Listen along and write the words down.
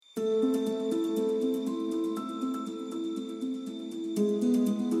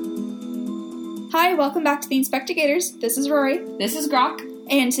Hi, welcome back to the Inspectigators. This is Rory. This is Grack.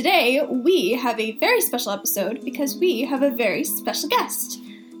 And today we have a very special episode because we have a very special guest.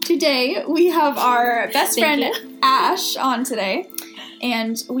 Today we have our best friend Ash on today.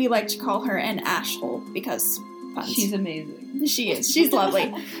 And we like to call her an Ashhole because puns. She's amazing. She is. She's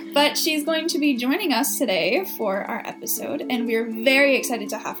lovely. But she's going to be joining us today for our episode. And we're very excited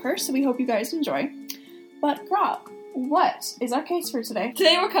to have her. So we hope you guys enjoy. But Grack, what is our case for today?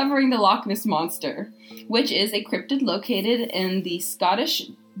 Today we're covering the Loch Ness Monster, which is a cryptid located in the Scottish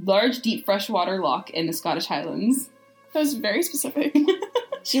large deep freshwater loch in the Scottish Highlands. That was very specific.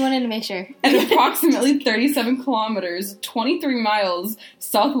 She wanted to make sure. And approximately 37 kilometers, 23 miles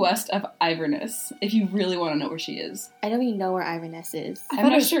southwest of Inverness, if you really want to know where she is. I don't even know where Inverness is. I'm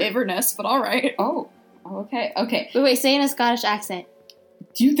not sure. Inverness, but alright. Oh, okay. Wait, say in a Scottish accent.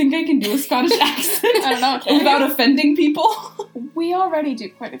 Do you think I can do a Scottish accent? I don't know. Okay. Without offending people? We already do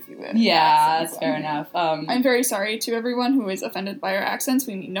quite a few accents. That's fair enough. I'm very sorry to everyone who is offended by our accents.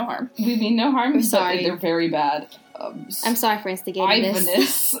 We mean no harm. We mean no harm. We're sorry. They're very bad. I'm sorry for instigating this.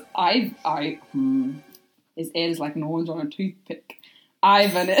 His head is like an orange on a toothpick.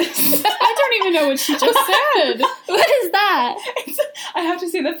 Inverness. I don't even know what she just said. What is that? I have to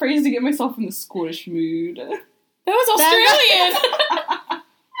say that phrase to get myself in the Scottish mood. That was Australian!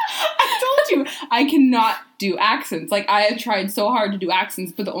 I told you, I cannot do accents. Like, I have tried so hard to do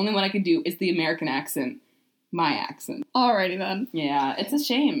accents, but the only one I can do is the American accent. My accent. Alrighty then. Yeah, it's a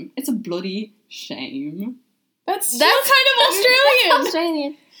shame. It's a bloody shame. That's kind of Australian! That's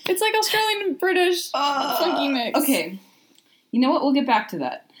Australian. It's like Australian British funky mix. Okay. You know what? We'll get back to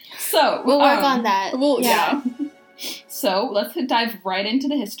that. So, we'll work on that. Yeah. So, let's dive right into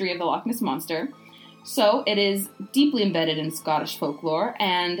the history of the Loch Ness Monster. So, it is deeply embedded in Scottish folklore,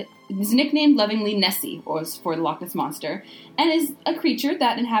 and is nicknamed lovingly Nessie, or for the Loch Ness Monster, and is a creature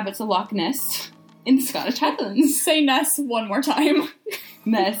that inhabits the Loch Ness in the Scottish Highlands. Say Ness one more time.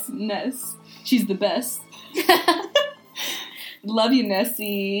 Ness. She's the best. Love you,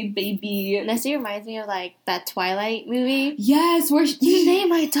 Nessie, baby. Nessie reminds me of, like, that Twilight movie. Yes, where you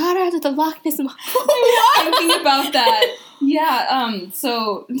named my daughter after the Loch Ness Monster. I was thinking about that. Yeah,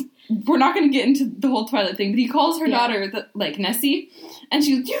 so we're not going to get into the whole Twilight thing, but he calls her daughter, Nessie, and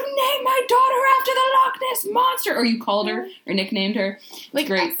she's, you named my daughter after the Loch Ness Monster! Or you called her, or nicknamed her. Like,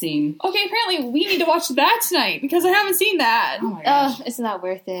 great scene. Okay, apparently we need to watch that tonight, because I haven't seen that. Oh my gosh. It's not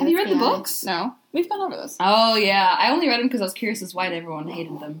worth it. Have you read the books? No. We've gone over this. Oh, yeah. I only read them because I was curious as why everyone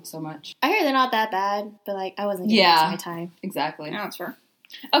hated them so much. I heard they're not that bad, but, like, I wasn't giving it my time. Exactly. Yeah, that's fair.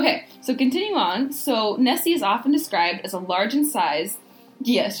 Okay, so continuing on. So, Nessie is often described as a large in size.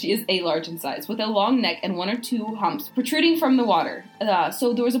 Yes, she is a large in size, with a long neck and one or two humps protruding from the water.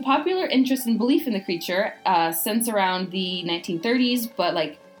 So there was a popular interest and belief in the creature since around the 1930s, but,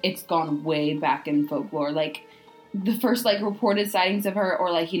 like, it's gone way back in folklore. Like, the first, like, reported sightings of her,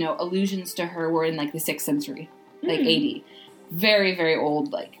 or, like, you know, allusions to her were in, like, the 6th century, like, AD. Very, very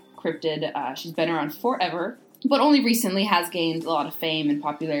old, like, cryptid. She's been around forever, but only recently has gained a lot of fame and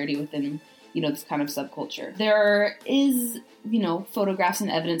popularity within, you know, this kind of subculture. There is, you know, photographs and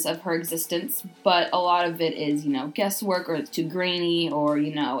evidence of her existence, but a lot of it is, you know, guesswork, or it's too grainy, or,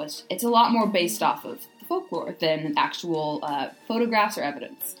 you know, it's a lot more based off of folklore than actual photographs or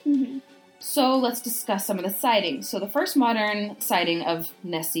evidence. Mm-hmm. So let's discuss some of the sightings. So the first modern sighting of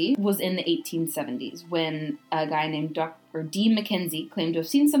Nessie was in the 1870s, when a guy named Dr. D. Mackenzie claimed to have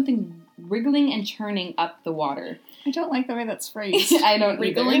seen something wriggling and churning up the water. I don't like the way that's phrased. I don't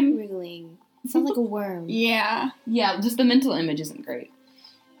Wriggling? Wriggling. It sounds like a worm. Yeah. Yeah, just the mental image isn't great.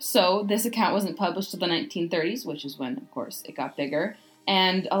 So this account wasn't published till the 1930s, which is when, of course, it got bigger.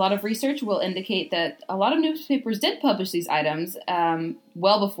 And a lot of research will indicate that a lot of newspapers did publish these items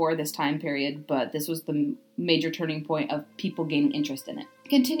well before this time period, but this was the major turning point of people gaining interest in it.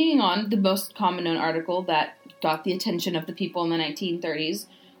 Continuing on, the most common known article that got the attention of the people in the 1930s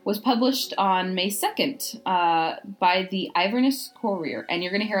was published on May 2nd by the Inverness Courier. And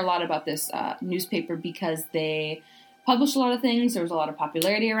you're going to hear a lot about this newspaper because they published a lot of things. There was a lot of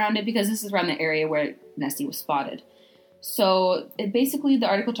popularity around it because this is around the area where Nessie was spotted. So basically the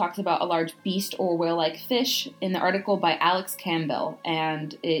article talks about a large beast or whale-like fish in the article by Alex Campbell,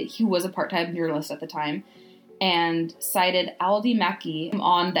 and he was a part-time journalist at the time, and cited Aldi Mackey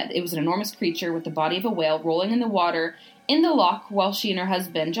on that it was an enormous creature with the body of a whale rolling in the water in the loch while she and her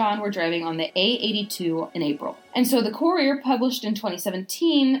husband John were driving on the A82 in April. And so the Courier published in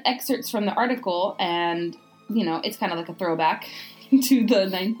 2017 excerpts from the article, and, you know, it's kind of like a throwback to the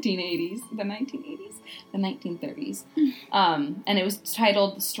 1930s. And it was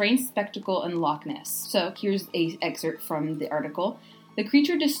titled The Strange Spectacle in Loch Ness. So here's an excerpt from the article. The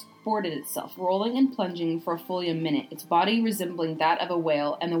creature disported itself, rolling and plunging for fully a minute, its body resembling that of a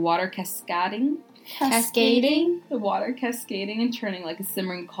whale, and the water cascading? The water cascading and churning like a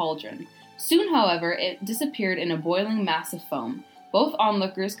simmering cauldron. Soon, however, it disappeared in a boiling mass of foam. Both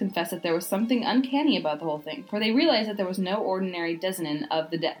onlookers confessed that there was something uncanny about the whole thing, for they realized that there was no ordinary descent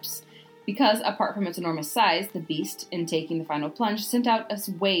of the depths. Because, apart from its enormous size, the beast, in taking the final plunge, sent out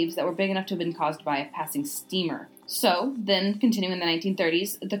waves that were big enough to have been caused by a passing steamer. So, then, continuing in the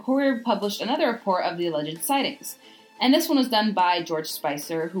 1930s, the Courier published another report of the alleged sightings. And this one was done by George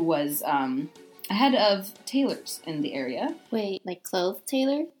Spicer, who was head of tailors in the area. Wait, like clothes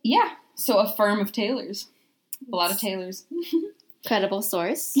tailor? Yeah, so a firm of tailors. A lot of tailors. Credible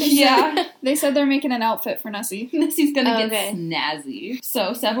source. Yeah. They said they're making an outfit for Nessie. Nessie's gonna get snazzy.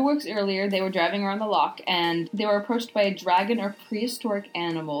 So, several weeks earlier, they were driving around the loch, and they were approached by a dragon or prehistoric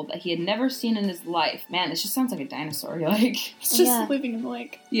animal that he had never seen in his life. Man, this just sounds like a dinosaur. Like, it's just living in the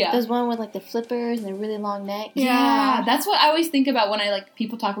lake. Yeah. There's one with, like, the flippers and a really long neck. Yeah. That's what I always think about when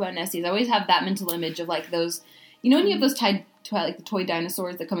people talk about Nessies. I always have that mental image of, like, those, when you have those like the toy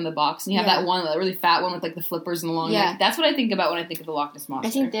dinosaurs that come in the box, and you have that one, that really fat one with like the flippers and the long neck. That's what I think about when I think of the Loch Ness Monster.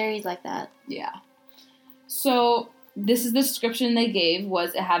 I think theories like that. Yeah. So this is the description they gave: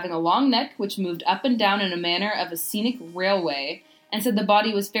 was it having a long neck which moved up and down in a manner of a scenic railway, and said the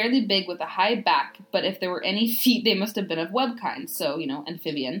body was fairly big with a high back, but if there were any feet, they must have been of web kind, so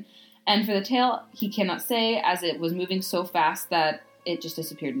amphibian. And for the tail, he cannot say, as it was moving so fast that it just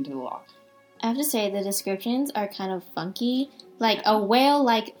disappeared into the loch. I have to say, the descriptions are kind of funky. Like, a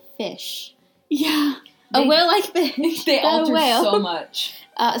whale-like fish. Yeah. A whale-like fish. They alter so much.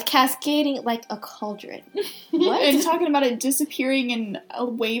 Cascading like a cauldron. What? And talking about it disappearing in a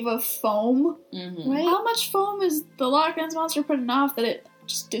wave of foam. Mm-hmm. Right? How much foam is the Loch Ness Monster putting off that it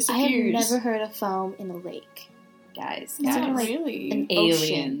just disappears? I have never heard of foam in a lake. Guys. It's not really an alien.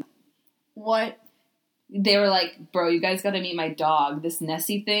 Ocean. What? They were like, bro, you guys gotta meet my dog. This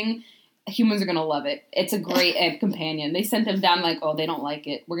Nessie thing, humans are gonna love it. It's a great companion. They sent him down like, oh, they don't like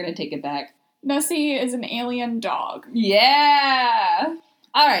it. We're gonna take it back. Nessie is an alien dog. Yeah!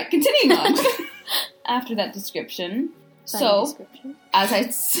 Alright, continuing on. After that description. A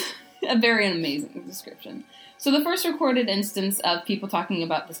very amazing description. So the first recorded instance of people talking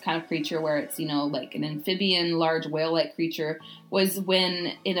about this kind of creature where it's, like an amphibian, large whale-like creature was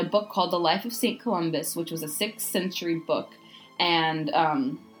when, in a book called The Life of St. Columbus, which was a 6th century book, and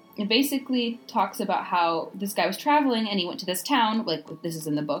it basically talks about how this guy was traveling and he went to this town, like this is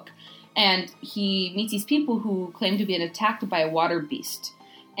in the book, and he meets these people who claim to be attacked by a water beast,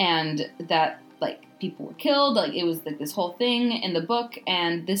 and that, people were killed, it was this whole thing in the book,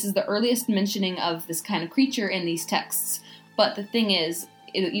 and this is the earliest mentioning of this kind of creature in these texts. But the thing is,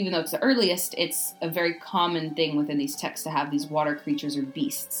 even though it's the earliest, it's a very common thing within these texts to have these water creatures or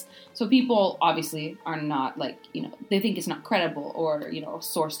beasts. So people obviously are not they think it's not credible or, a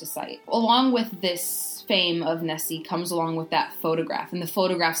source to cite. Along with this fame of Nessie comes along with that photograph and the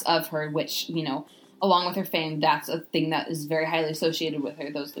photographs of her, which, along with her fame, that's a thing that is very highly associated with her.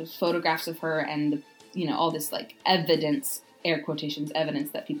 Those photographs of her and all this evidence, air quotations,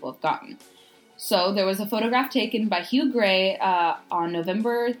 evidence that people have gotten. So there was a photograph taken by Hugh Gray on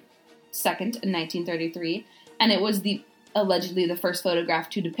November 2nd, 1933, and it was allegedly the first photograph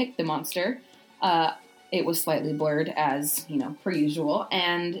to depict the monster. It was slightly blurred, as per usual,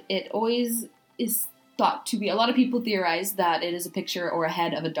 and it always is thought to be. A lot of people theorize that it is a picture or a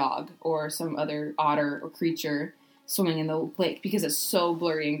head of a dog or some other otter or creature swimming in the lake because it's so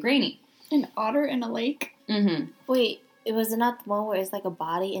blurry and grainy. An otter in a lake? Mm-hmm. Wait, was it not the one where it's like a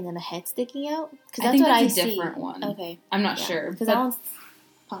body and then a head sticking out? Because I think that's a different one. Okay, I'm not sure because that one's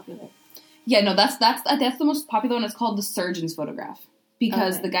popular. Yeah, no, that's the most popular one. It's called the surgeon's photograph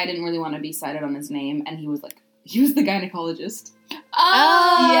because the guy didn't really want to be cited on his name, and he was the gynecologist.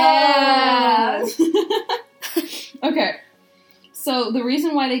 Oh, yeah. Okay. So the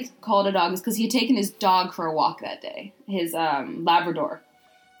reason why they called it a dog is because he had taken his dog for a walk that day, his Labrador.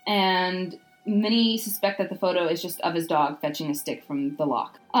 And many suspect that the photo is just of his dog fetching a stick from the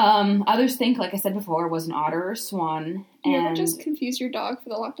loch. Others think, like I said before, it was an otter or swan. You ever just confuse your dog for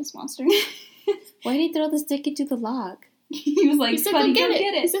the Loch Ness Monster? Why did he throw the stick into the loch? He was like, he said, buddy, go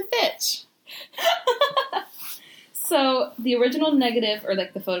get it. He said, bitch. So the original negative, or the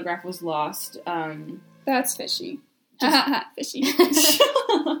photograph, was lost. That's fishy. Fishy.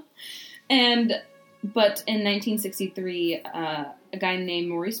 But in 1963, a guy named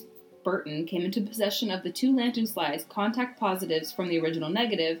Maurice Burton came into possession of the 2 lantern slides, contact positives from the original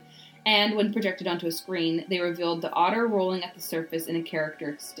negative, and when projected onto a screen, they revealed the otter rolling at the surface in a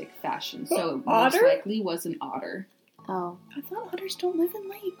characteristic fashion. So it most likely was an otter. Oh. I thought otters don't live in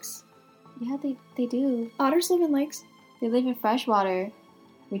lakes. Yeah, they do. Otters live in lakes? They live in freshwater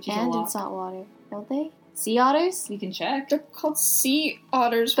Which is a and in lot. saltwater, don't they? Sea otters? We can check. They're called sea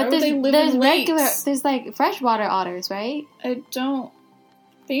otters. Why But would they live in lakes? there's like freshwater otters, right? I don't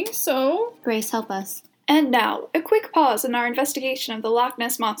think so. Grace, help us. And now, a quick pause in our investigation of the Loch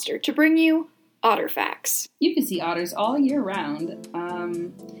Ness Monster to bring you otter facts. You can see otters all year round.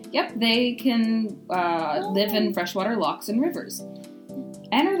 Yep, they can live in freshwater lochs and rivers.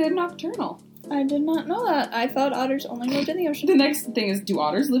 And they're nocturnal. I did not know that. I thought otters only lived in the ocean. The next thing is, do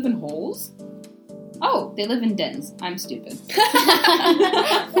otters live in holes? Oh, they live in dens. I'm stupid.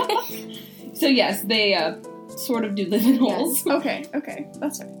 So yes, they sort of do live in holes. Okay,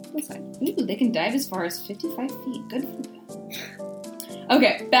 that's fine. Ooh, they can dive as far as 55 feet. Good for them.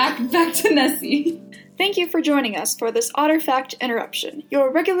 Okay, back to Nessie. Thank you for joining us for this otter fact interruption.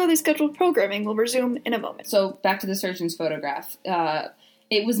 Your regularly scheduled programming will resume in a moment. So back to the surgeon's photograph.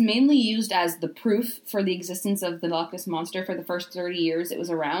 It was mainly used as the proof for the existence of the Loch Ness Monster for the first 30 years it was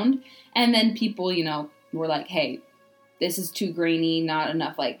around. And then people, were like, hey, this is too grainy, not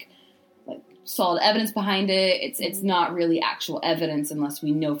enough, like solid evidence behind it. It's not really actual evidence unless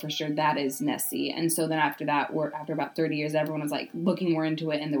we know for sure that is Nessie. And so then after that, after about 30 years, everyone was, looking more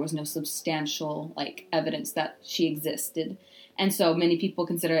into it, and there was no substantial, evidence that she existed. And so many people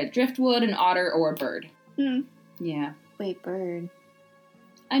consider it driftwood, an otter, or a bird. Hmm. Yeah. Wait, bird.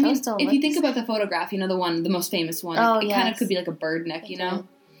 I mean, if you think about the photograph, the most famous one, it kind of could be like a bird neck,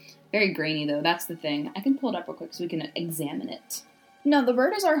 Very grainy, though. That's the thing. I can pull it up real quick so we can examine it. No, the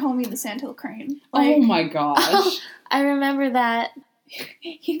bird is our homie, the sandhill crane. Oh my gosh. Oh, I remember that.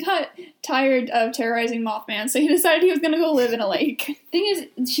 He got tired of terrorizing Mothman, so he decided he was going to go live in a lake. Thing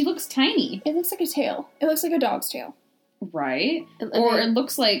is, she looks tiny. It looks like a tail. It looks like a dog's tail. Right? It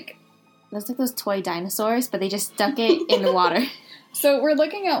looks like... It looks like those toy dinosaurs, but they just stuck it in the water. So we're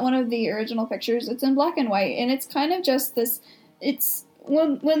looking at one of the original pictures. It's in black and white, and it's kind of just this... It's...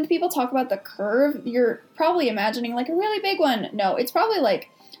 When people talk about the curve, you're probably imagining, a really big one. No, it's probably,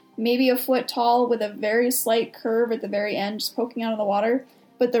 maybe a foot tall with a very slight curve at the very end, just poking out of the water.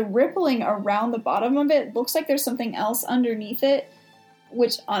 But the rippling around the bottom of it looks like there's something else underneath it,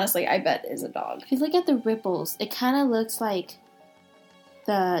 which, honestly, I bet is a dog. If you look at the ripples, it kind of looks like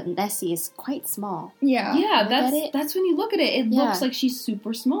the Nessie is quite small. Yeah. Yeah, that's when you look at it. It looks like she's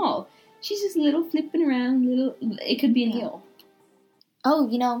super small. She's just little flipping around, it could be an eel. Oh,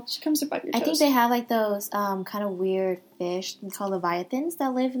 She comes to bite your toes. I think they have, those kind of weird fish called leviathans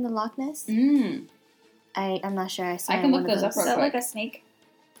that live in the Loch Ness. Mm. I'm not sure. I can look those up Is real that quick. like a snake?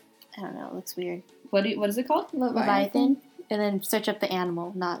 I don't know. It looks weird. What is it called? Leviathan. And then search up the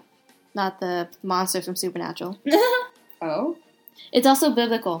animal, not the monster from Supernatural. Oh. It's also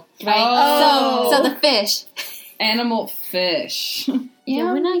biblical, right? Oh. So the fish. Animal fish. Yeah,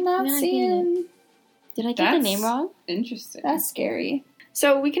 we're I'm not not seeing... Did I get the name wrong? Interesting. That's scary.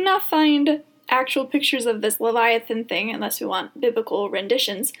 So we cannot find actual pictures of this Leviathan thing unless we want biblical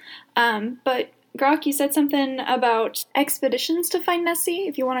renditions. But Grack, you said something about expeditions to find Nessie,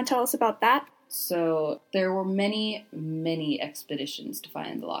 if you want to tell us about that. So there were many, many expeditions to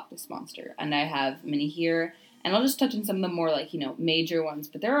find the Loch Ness Monster, and I have many here, and I'll just touch on some of the more, major ones,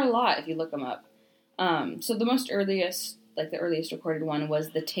 but there are a lot if you look them up. So the earliest recorded one was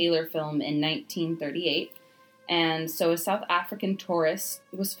the Taylor film in 1938. And so a South African tourist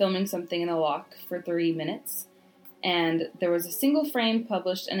was filming something in the loch for 30 minutes. And there was a single frame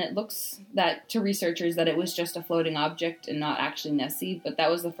published, and it looks to researchers that it was just a floating object and not actually Nessie. But that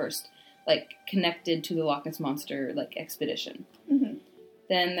was the first, connected to the Loch Ness Monster, expedition. Mm-hmm.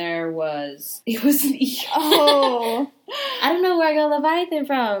 Then it was an eel. Oh. I don't know where I got Leviathan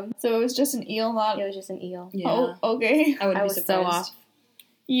from. So it was just an eel, not... It was just an eel. Yeah. Oh, okay. I would be was surprised. so off.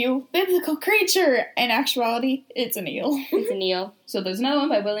 You biblical creature! In actuality, it's an eel. It's an eel. So there's another one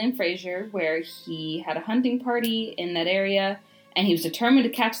by William Fraser where he had a hunting party in that area, and he was determined to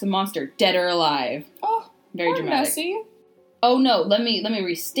catch the monster, dead or alive. Oh, very dramatic. Nessie. Oh no, let me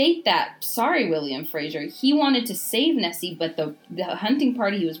restate that. Sorry, William Fraser. He wanted to save Nessie, but the hunting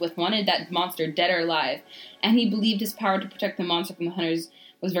party he was with wanted that monster dead or alive, and he believed his power to protect the monster from the hunters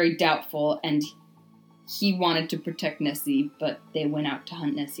was very doubtful, and he wanted to protect Nessie, but they went out to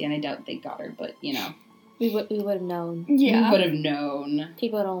hunt Nessie, and I doubt they got her, but, We would have known. Yeah. We would have known.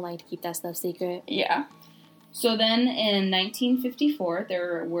 People don't like to keep that stuff secret. Yeah. So then, in 1954,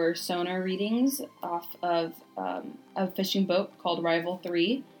 there were sonar readings off of a fishing boat called Rival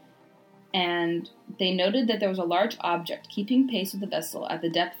 3, and they noted that there was a large object keeping pace with the vessel at the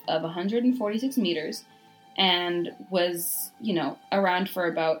depth of 146 meters, and was, around for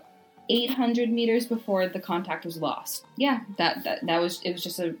about 800 meters before the contact was lost. Yeah, it was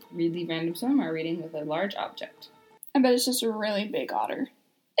just a really random sonar reading with a large object. I bet it's just a really big otter.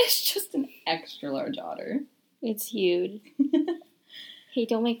 It's just an extra large otter. It's huge. Hey,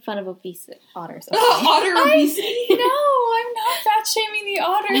 don't make fun of obese otters. Okay? Otter obesity? No, I'm not fat shaming the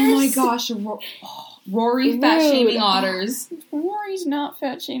otters. Oh my gosh, Rory fat shaming otters. Rory's not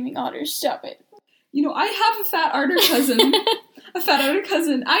fat shaming otters. Stop it. You know, I have a fat otter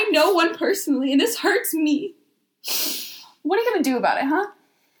cousin. I know one personally, and this hurts me. What are you gonna do about it, huh?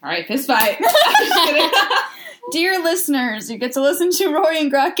 All right, fist fight. I'm just kidding. Dear listeners, you get to listen to Rory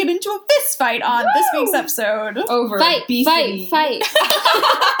and Grack get into a fist fight on this week's episode. Over obesity. Fight.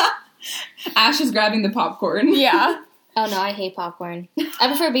 Ash is grabbing the popcorn. Yeah. Oh no, I hate popcorn. I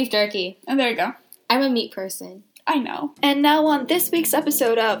prefer beef jerky. And there you go. I'm a meat person. I know. And now on this week's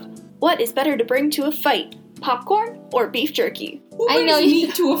episode of What is Better to Bring to a Fight? Popcorn or beef jerky? Who brings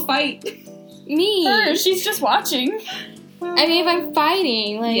meat to a fight? Me. Her, she's just watching. I mean, if I'm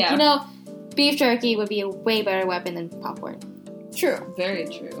fighting, beef jerky would be a way better weapon than popcorn. True. Very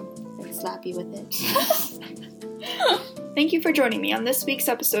true. I'd slap you with it. Thank you for joining me on this week's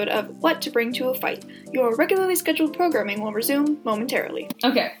episode of What to Bring to a Fight. Your regularly scheduled programming will resume momentarily.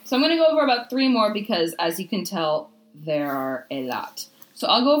 Okay, so I'm going to go over about 3 more because, as you can tell, there are a lot. So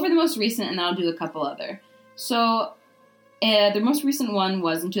I'll go over the most recent and then I'll do a couple other. So the most recent one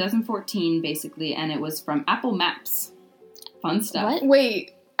was in 2014, basically, and it was from Apple Maps. Fun stuff. What?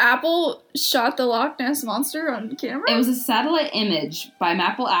 Wait, Apple shot the Loch Ness Monster on camera? It was a satellite image by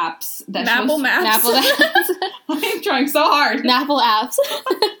Maple Apps that Maple shows... Maps? Apple Apps. I'm trying so hard. Apple Apps.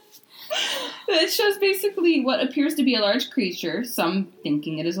 It shows basically what appears to be a large creature, some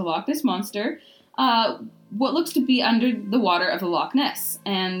thinking it is a Loch Ness Monster, what looks to be under the water of the Loch Ness.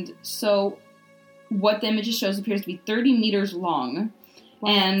 And so what the image shows appears to be 30 meters long.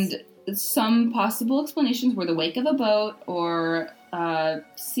 What? And some possible explanations were the wake of a boat or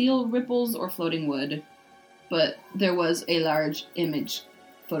seal ripples or floating wood. But there was a large image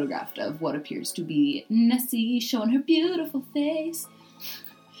photographed of what appears to be Nessie showing her beautiful face.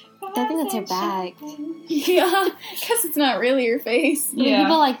 I think that's her back. Yeah, because it's not really your face. I mean,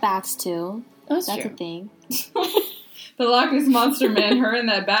 people like backs too. That's a true. thing. The Loch Ness Monster, man, her in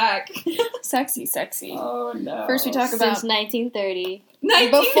that back. Sexy. Oh, no. First we talk about... Since 1930.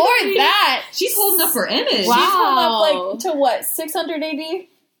 Before that! She's holding up her image. Wow. She's held up, to what, 600 AD?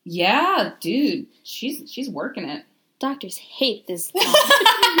 Yeah, dude. She's working it. Doctors hate this.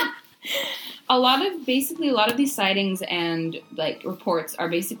 A lot of these sightings and, reports are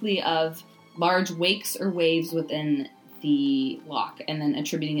basically of large wakes or waves within the loch and then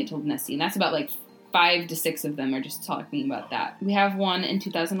attributing it to Nessie. And that's about, 5 to 6 of them are just talking about that. We have one in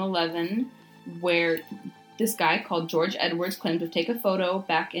 2011 where this guy called George Edwards claimed to take a photo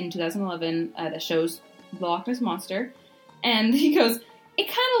back in 2011 that shows the Loch Ness Monster. And he goes,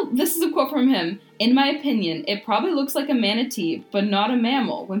 this is a quote from him, "In my opinion, it probably looks like a manatee, but not a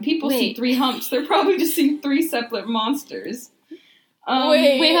mammal. When people see 3 humps, they're probably just seeing 3 separate monsters."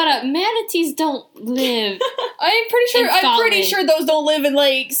 Wait, hold up. Manatees don't live. I'm pretty sure those don't live in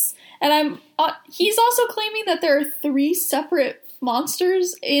lakes. And he's also claiming that there are 3 separate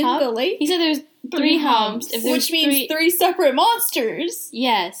monsters in the lake. He said there's 3 humps. Which means 3 separate monsters.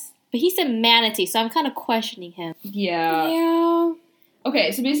 Yes. But he said manatee, so I'm kind of questioning him. Yeah.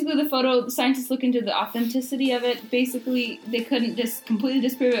 Okay, so basically the scientists look into the authenticity of it. Basically, they couldn't just completely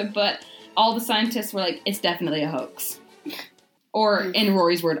disprove it, but all the scientists were like, it's definitely a hoax. Or, in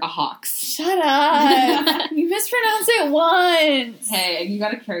Rory's word, a hoax. Shut up! You mispronounced it once! Hey, you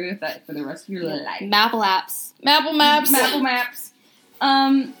gotta carry with that for the rest of your life. Maple Apps. Maple Maps.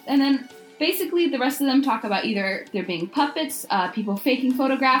 And then, basically, the rest of them talk about either there being puppets, people faking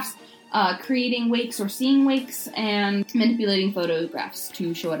photographs, creating wakes or seeing wakes, and manipulating photographs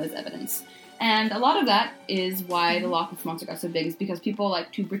to show it as evidence. And a lot of that is why the Loch Ness Monster got so big, is because people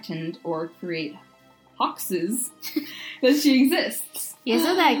like to pretend or create hoaxes that she exists. You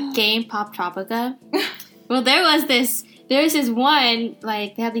know that game Pop Tropica? Well, there's this one,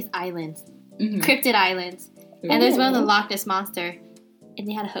 they have these islands, cryptid islands, and there's one of the Loch Ness Monster, and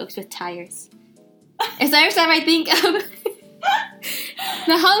they had a hoax with tires. And so every time I think of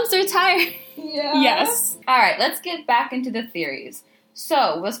the humps are tires. Yeah. Yes. Alright, let's get back into the theories.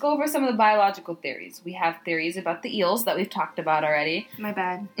 So, let's go over some of the biological theories. We have theories about the eels that we've talked about already. My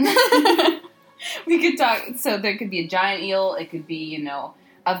bad. We could talk, so there could be a giant eel, it could be,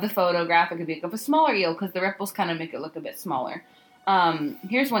 of the photograph, it could be of a smaller eel, because the ripples kind of make it look a bit smaller.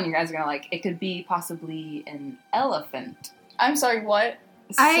 Here's one you guys are going to like. It could be possibly an elephant. I'm sorry, what?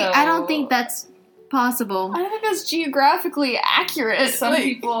 I don't think that's possible. I don't think that's geographically accurate. Some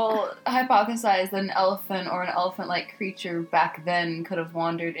people hypothesize that an elephant or an elephant-like creature back then could have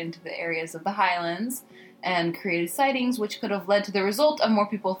wandered into the areas of the highlands and created sightings, which could have led to the result of more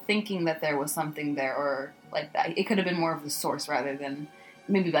people thinking that there was something there, or like that. It could have been more of the source rather than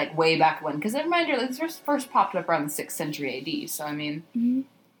maybe like way back when. Because reminder, like, this first popped up around the 6th century AD. So I mean,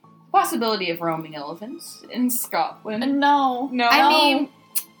 possibility of roaming elephants in Scotland. No. I mean,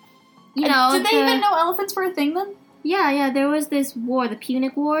 you know, did they even know elephants were a thing then? Yeah. There was this war, the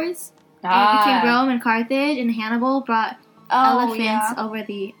Punic Wars, between Rome and Carthage, and Hannibal brought elephants over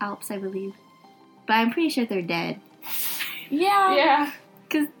the Alps, I believe. But I'm pretty sure they're dead. Yeah.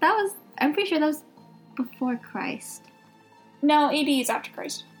 Because I'm pretty sure that was before Christ. No, AD is after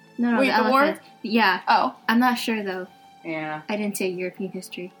Christ. No, wait, the war? Yeah. Oh. I'm not sure, though. Yeah. I didn't take European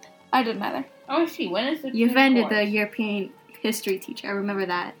history. I didn't either. Oh, when is the You offended the European history teacher. I remember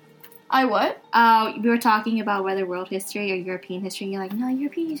that. I what? We were talking about whether world history or European history. And you're like, no,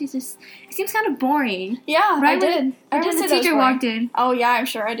 European history it seems kind of boring. Yeah, right? I did. And then the teacher walked in. Oh, yeah, I'm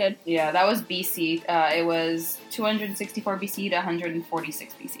sure I did. Yeah, that was BC. It was 264 BC to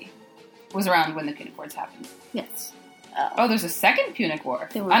 146 BC. It was around when the Punic Wars happened. Yes. Oh, there's a second Punic War.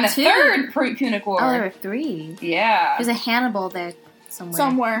 There were and a two. third Punic War. Oh, there were 3. Yeah. There's a Hannibal there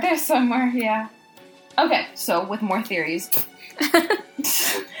somewhere. There's somewhere, yeah. Okay, so with more theories.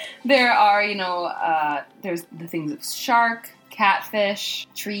 There are, there's the things of shark, catfish,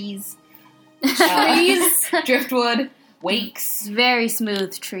 trees, driftwood, wakes. Very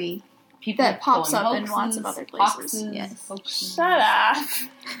smooth tree. People that pops up hoaxes, in lots of other places. Hoaxes, Yes. hoaxes. Shut up.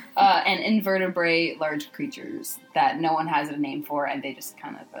 And invertebrate large creatures that no one has a name for, and they just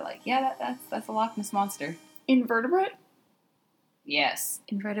kind of are like, yeah, that's a Loch Ness Monster. Invertebrate? Yes.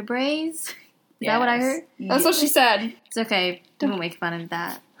 Invertebrates? Is that what I heard? That's what she said. It's okay. Don't make fun of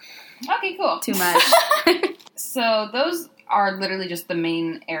that Okay, cool. too much. So those are literally just the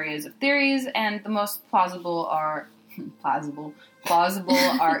main areas of theories, and the most plausible are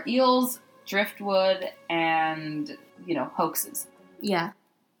eels, driftwood, and hoaxes. Yeah.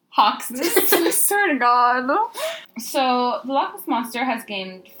 Hoaxes. I swear to God. So the Loch Ness Monster has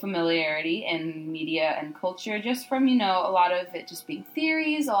gained familiarity in media and culture just from a lot of it just being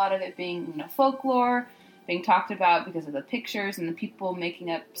theories, a lot of it being folklore, being talked about because of the pictures and the people making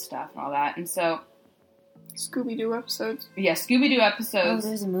up stuff and all that. And so Scooby-Doo episodes. Yeah, Scooby-Doo episodes. Oh,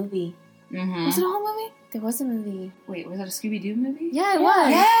 there's a movie. Mm-hmm. Was it a whole movie? There was a movie. Wait, was it a Scooby-Doo movie? Yeah, it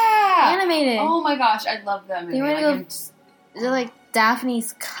was. Yeah! Animated. Oh my gosh, I love that movie. They were they're like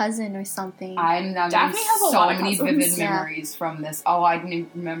Daphne's cousin or something. I'm now Daphne getting has a so lot of many cousins. vivid Yeah. memories from this. Oh, I didn't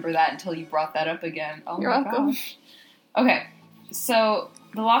even remember that until you brought that up again. Oh You're my welcome. gosh. Okay, so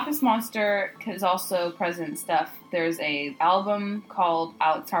the Loch Ness Monster is also present stuff. There's a album called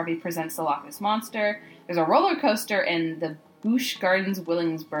Alex Harvey Presents the Loch Ness Monster. There's a roller coaster in the Busch Gardens,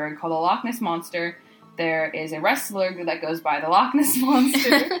 Williamsburg called the Loch Ness Monster. There is a wrestler that goes by the Loch Ness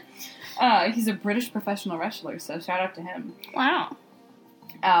Monster. He's a British professional wrestler, so shout out to him. Wow.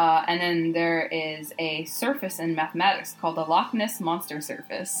 And then there is a surface in mathematics called the Loch Ness Monster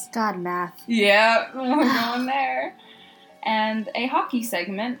Surface. God, math. Yeah, we're going there. And a hockey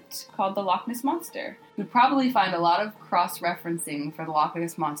segment called the Loch Ness Monster. You'd probably find a lot of cross-referencing for the Loch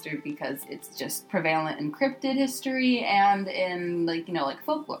Ness Monster because it's just prevalent in cryptid history and in, like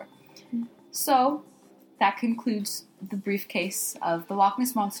folklore. So, that concludes the brief case of the Loch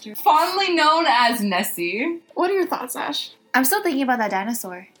Ness Monster, fondly known as Nessie. What are your thoughts, Ash? I'm still thinking about that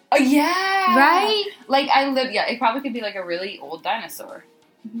dinosaur. Oh, yeah! Right? It probably could be like a really old dinosaur.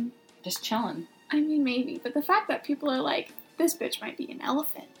 Mm-hmm. Just chilling. I mean, maybe, but the fact that people are like, this bitch might be an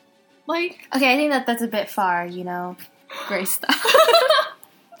elephant. Like... Okay, I think that's a bit far, Gray stuff.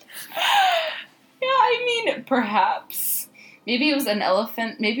 Yeah, I mean, perhaps. Maybe it was an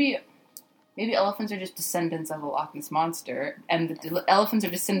elephant. Maybe elephants are just descendants of a Loch Ness Monster, and the elephants are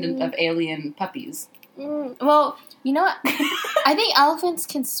descendant of alien puppies. Well, you know what? I think elephants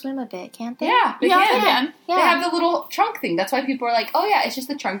can swim a bit, can't they? Yeah, they can. Yeah. They have the little trunk thing. That's why people are like, oh yeah, it's just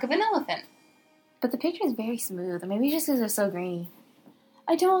the trunk of an elephant. But the picture is very smooth. Or maybe it's just because they're so grainy.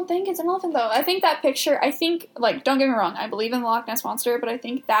 I don't think it's an elephant, though. I think that picture, don't get me wrong, I believe in the Loch Ness Monster, but I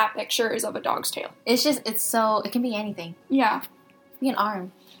think that picture is of a dog's tail. It can be anything. Yeah. It can be an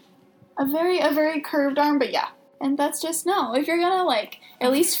arm. A very curved arm, but yeah. And that's just, no. If you're gonna,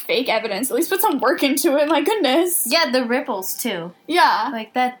 at least fake evidence, at least put some work into it, my goodness. Yeah, the ripples, too. Yeah.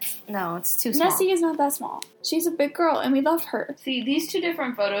 It's too small. Nessie is not that small. She's a big girl, and we love her. See, these two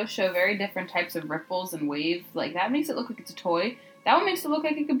different photos show very different types of ripples and waves. That makes it look like it's a toy. That one makes it look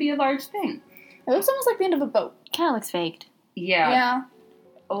like it could be a large thing. It looks almost like the end of a boat. Kind of looks faked. Yeah. Yeah.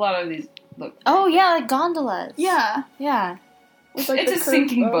 A lot of these look. Oh, yeah, like gondolas. Yeah. Yeah. With, like, It's a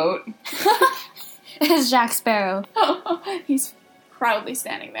sinking boat. It's Jack Sparrow. He's proudly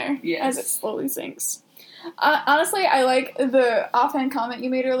standing there Yes. as it slowly sinks. Honestly, I like the offhand comment you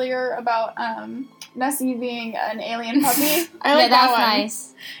made earlier about Nessie being an alien puppy. I like that one.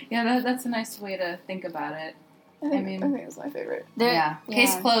 Nice. Yeah, that's a nice way to think about it. I think it's my favorite.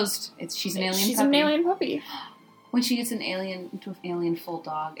 Case closed. She's an alien puppy. She's an alien puppy. When she gets into an alien full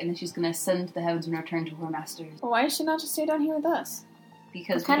dog, and then she's going to ascend to the heavens and return to her masters. Well, why does she not just stay down here with us?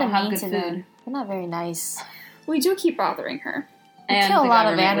 Because we don't have good food. Them. They're not very nice. We do keep bothering her. And kill a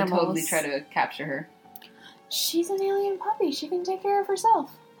lot of animals. Would totally animals. try to capture her. She's an alien puppy. She can take care of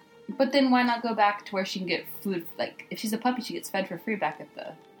herself. But then why not go back to where she can get food? Like, if she's a puppy, she gets fed for free back at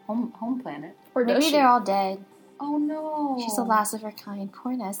the home planet. Or maybe they're all dead. Oh no. She's the last of her kind.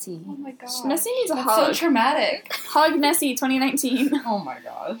 Poor Nessie. Oh my gosh. Nessie needs a That's hug. so traumatic. Hug Nessie 2019. Oh my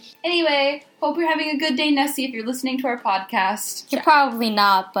gosh. Anyway, hope you're having a good day, Nessie, if you're listening to our podcast. You're probably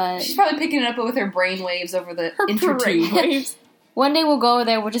not, but... She's probably picking it up with her brain waves over the intertube. Waves. One day we'll go over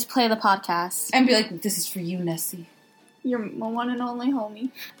there, we'll just play the podcast. And be like, this is for you, Nessie. You're my one and only homie.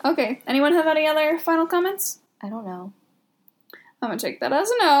 Okay, anyone have any other final comments? I don't know. I'm gonna take that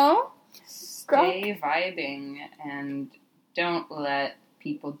as a no. Stay vibing and don't let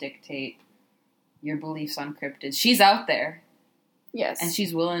people dictate your beliefs on cryptids. She's out there. Yes. And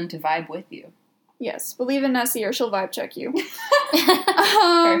she's willing to vibe with you. Yes. Believe in Nessie or she'll vibe check you.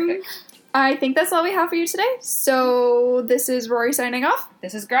 Perfect. I think that's all we have for you today. So this is Rory signing off.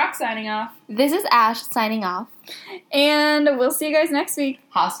 This is Grack signing off. This is Ash signing off. And we'll see you guys next week.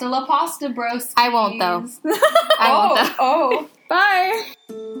 Hasta la pasta, bros. I won't, though. I won't, though. Oh. Bye.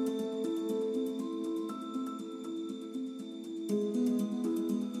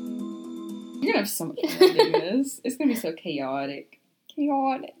 You're gonna have so much fun doing this. It's gonna be so chaotic.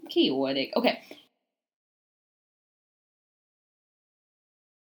 Chaotic. Okay.